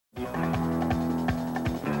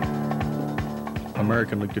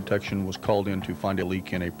American Leak Detection was called in to find a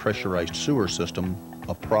leak in a pressurized sewer system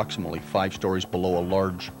approximately 5 stories below a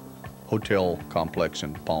large hotel complex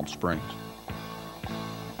in Palm Springs.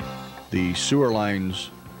 The sewer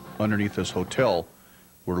lines underneath this hotel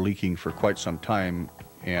were leaking for quite some time,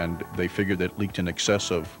 and they figured that it leaked in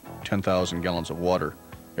excess of 10,000 gallons of water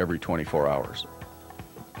every 24 hours.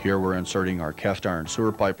 Here we're inserting our cast iron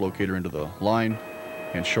sewer pipe locator into the line,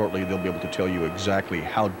 and shortly they'll be able to tell you exactly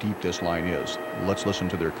how deep this line is. Let's listen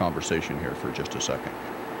to their conversation here for just a second.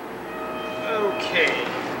 Okay.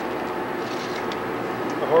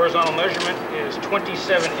 The horizontal measurement is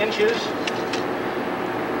 27 inches.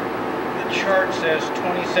 The chart says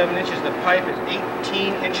 27 inches. The pipe is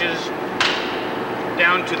 18 inches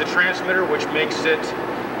down to the transmitter, which makes it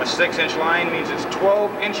a 6-inch line, means it's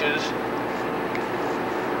 12 inches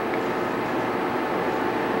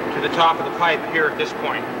to the top of the pipe here at this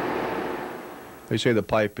point. They say the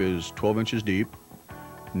pipe is 12 inches deep.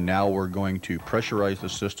 Now we're going to pressurize the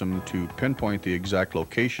system to pinpoint the exact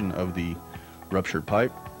location of the ruptured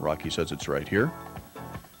pipe. Rocky says it's right here.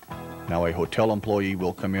 Now a hotel employee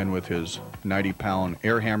will come in with his 90-pound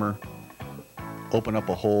air hammer, open up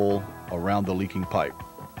a hole around the leaking pipe.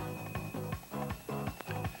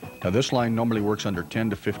 Now this line normally works under 10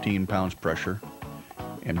 to 15 pounds pressure,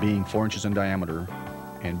 and being 4 inches in diameter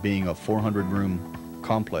and being a 400-room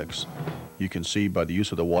complex, you can see by the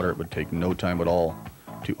use of the water it would take no time at all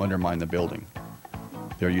to undermine the building.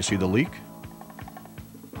 There you see the leak.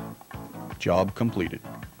 Job completed.